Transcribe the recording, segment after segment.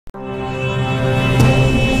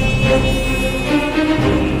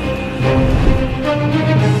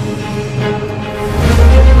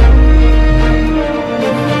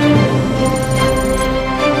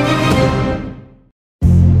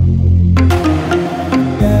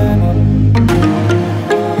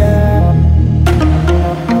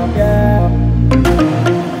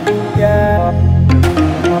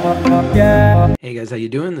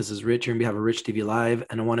Rich here on behalf of Rich TV Live,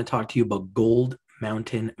 and I want to talk to you about Gold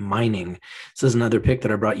Mountain Mining. This is another pick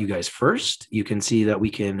that I brought you guys first. You can see that we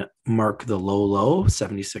can mark the low,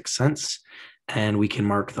 76 cents, and we can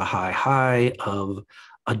mark the high of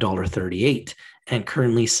 $1.38, and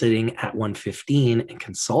currently sitting at 115 and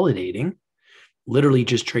consolidating, literally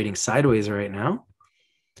just trading sideways right now.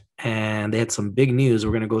 And they had some big news.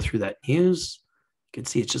 We're going to go through that news. You can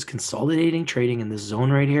see it's just consolidating, trading in this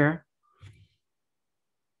zone right here.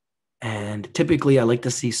 And typically, I like to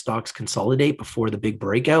see stocks consolidate before the big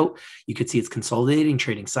breakout. You could see it's consolidating,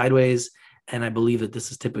 trading sideways. And I believe that this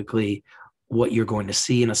is typically what you're going to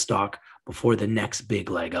see in a stock before the next big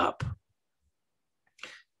leg up.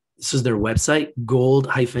 This is their website,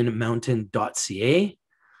 gold-mountain.ca.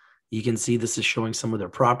 You can see this is showing some of their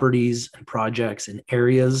properties and projects and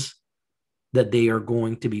areas that they are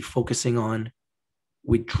going to be focusing on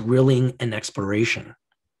with drilling and exploration.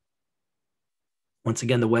 Once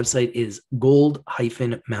again, the website is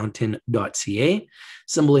gold-mountain.ca.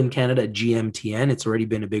 Symbol in Canada, GMTN. It's already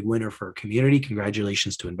been a big winner for our community.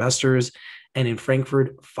 Congratulations to investors. And in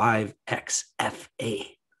Frankfurt, 5XFA.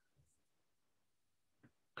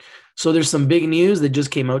 So there's some big news that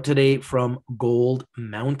just came out today from Gold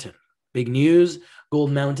Mountain. Big news,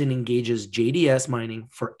 Gold Mountain engages JDS Mining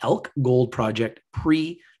for Elk Gold Project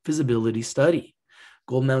Pre-Feasibility Study.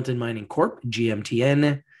 Gold Mountain Mining Corp,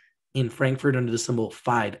 GMTN, in Frankfurt under the symbol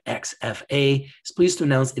 5XFA, is pleased to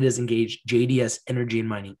announce it has engaged JDS Energy and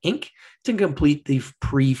Mining Inc. to complete the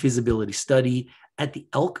pre-feasibility study at the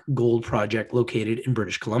Elk Gold Project located in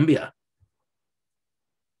British Columbia.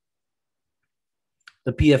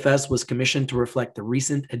 The PFS was commissioned to reflect the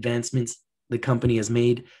recent advancements the company has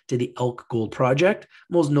made to the Elk Gold Project,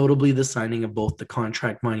 most notably the signing of both the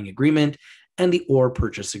contract mining agreement and the ore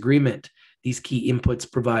purchase agreement. These key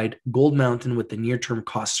inputs provide Gold Mountain with the near-term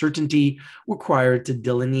cost certainty required to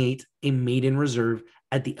delineate a maiden reserve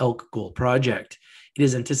at the Elk Gold Project. It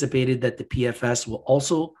is anticipated that the PFS will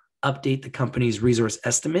also update the company's resource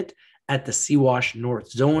estimate at the Siwash North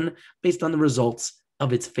Zone based on the results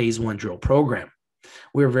of its Phase 1 drill program.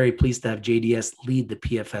 We are very pleased to have JDS lead the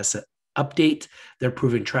PFS update. Their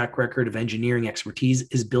proven track record of engineering expertise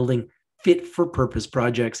is building fit-for-purpose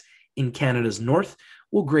projects in Canada's north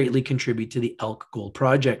will greatly contribute to the Elk Gold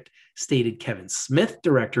Project, stated Kevin Smith,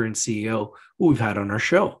 director and CEO, who we've had on our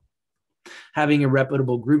show. Having a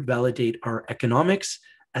reputable group validate our economics,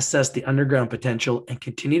 assess the underground potential, and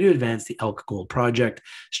continue to advance the Elk Gold Project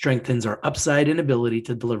strengthens our upside and ability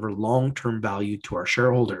to deliver long-term value to our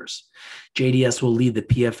shareholders. JDS will lead the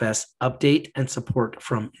PFS update and support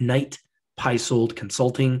from Knight Pisold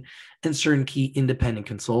Consulting and certain key independent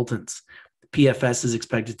consultants. PFS is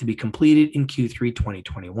expected to be completed in Q3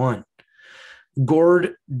 2021.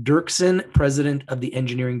 Gord Dirksen, president of the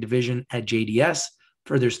engineering division at JDS,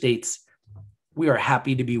 further states, "We are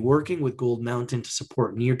happy to be working with Gold Mountain to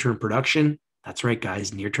support near-term production." That's right,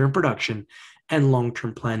 guys, near-term production and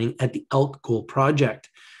long-term planning at the Elk Gold Project.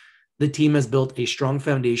 The team has built a strong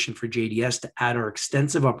foundation for JDS to add our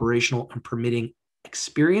extensive operational and permitting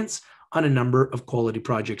experience on a number of quality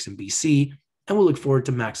projects in BC, and we'll look forward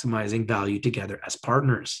to maximizing value together as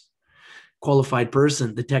partners. Qualified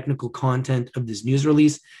person, the technical content of this news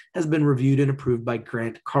release has been reviewed and approved by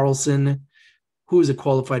Grant Carlson, who is a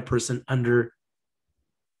qualified person under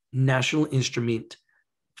National Instrument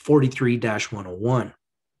 43-101.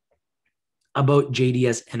 About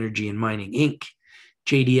JDS Energy and Mining Inc.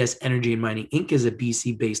 JDS Energy and Mining Inc. is a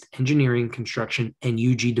BC-based engineering, construction, and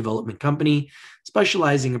UG development company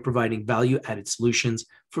specializing in providing value-added solutions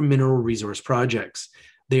for mineral resource projects.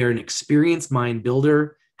 They are an experienced mine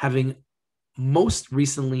builder, having most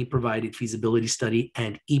recently provided feasibility study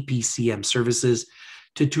and EPCM services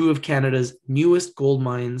to two of Canada's newest gold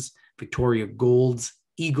mines, Victoria Gold's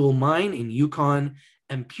Eagle Mine in Yukon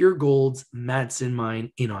and Pure Gold's Madsen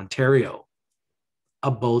Mine in Ontario.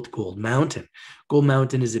 About Gold Mountain. Gold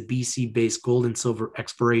Mountain is a BC-based gold and silver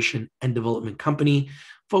exploration and development company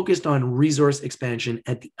focused on resource expansion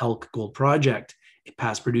at the Elk Gold Project, a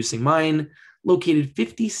past-producing mine located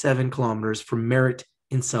 57 kilometers from Merritt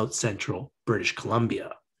in south-central British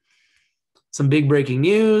Columbia. Some big breaking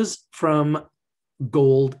news from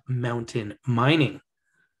Gold Mountain Mining.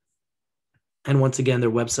 And once again, their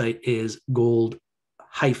website is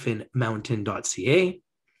gold-mountain.ca.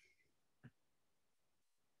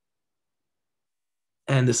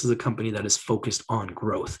 And this is a company that is focused on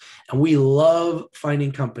growth. And we love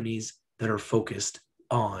finding companies that are focused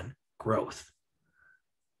on growth.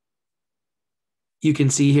 You can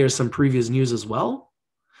see here some previous news as well.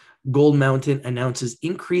 Gold Mountain announces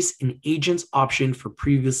increase in agents option for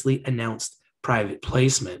previously announced private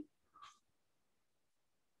placement.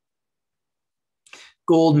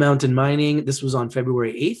 Gold Mountain Mining, this was on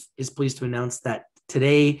February 8th, is pleased to announce that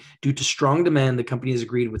today, due to strong demand, the company has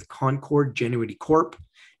agreed with Concord Genuity Corp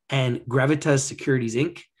and Gravitas Securities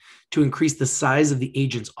Inc. to increase the size of the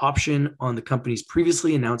agent's option on the company's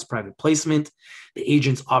previously announced private placement. The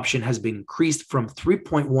agent's option has been increased from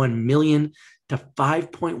 3.1 million to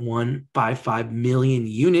 5.155 million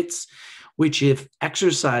units, which, if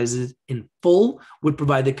exercised in full, would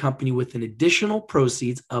provide the company with an additional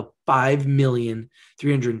proceeds of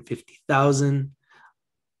 $5,350,000.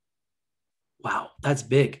 Wow, that's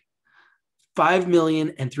big.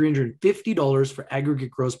 $5,350,000 for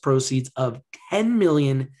aggregate gross proceeds of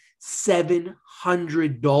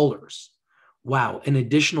 $10,700,000. Wow, an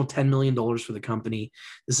additional $10 million for the company.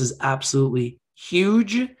 This is absolutely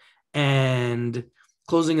huge. And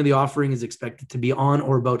closing of the offering is expected to be on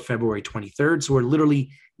or about February 23rd. So we're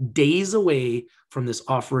literally days away from this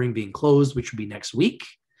offering being closed, which would be next week,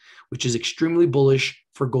 which is extremely bullish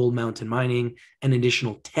for Gold Mountain Mining, an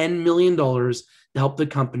additional $10 million to help the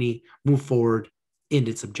company move forward in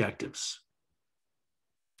its objectives.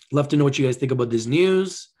 Love to know what you guys think about this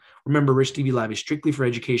news. Remember, Rich TV Live is strictly for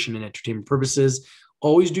education and entertainment purposes.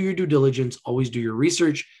 Always do your due diligence. Always do your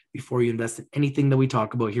research before you invest in anything that we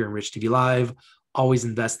talk about here in Rich TV Live. Always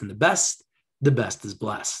invest in the best. The best is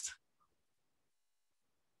blessed.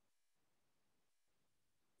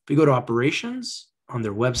 If you go to operations on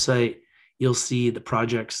their website, you'll see the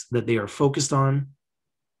projects that they are focused on.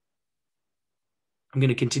 I'm going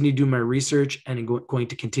to continue to do my research and I'm going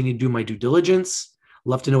to continue to do my due diligence.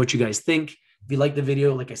 Love to know what you guys think. If you like the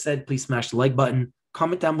video, like I said, please smash the like button,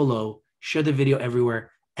 comment down below, share the video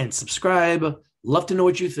everywhere, and subscribe. Love to know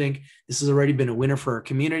what you think. This has already been a winner for our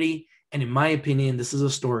community. And in my opinion, this is a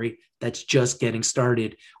story that's just getting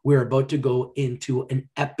started. We're about to go into an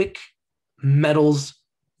epic metals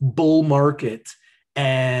bull market.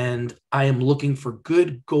 And I am looking for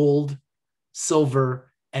good gold,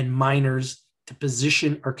 silver, and miners to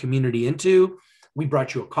position our community into. We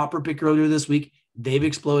brought you a copper pick earlier this week. They've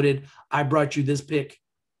exploded. I brought you this pick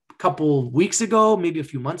a couple of weeks ago, maybe a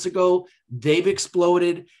few months ago. They've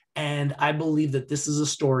exploded. And I believe that this is a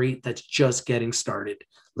story that's just getting started.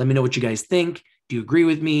 Let me know what you guys think. Do you agree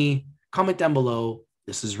with me? Comment down below.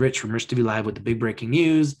 This is Rich from Rich TV Live with the big breaking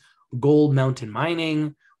news. Gold Mountain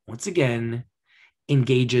Mining, once again,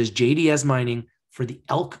 engages JDS Mining for the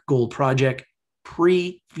Elk Gold Project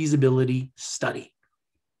pre-feasibility study.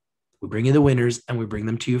 We bring you the winners and we bring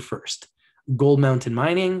them to you first. Gold Mountain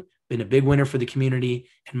Mining, been a big winner for the community.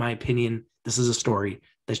 In my opinion, this is a story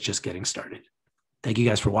that's just getting started. Thank you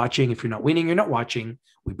guys for watching. If you're not winning, you're not watching.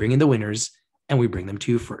 We bring in the winners and we bring them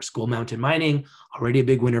to you first. Gold Mountain Mining, already a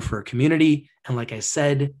big winner for our community. And like I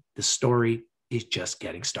said, the story is just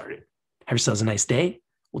getting started. Have yourselves a nice day.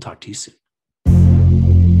 We'll talk to you soon.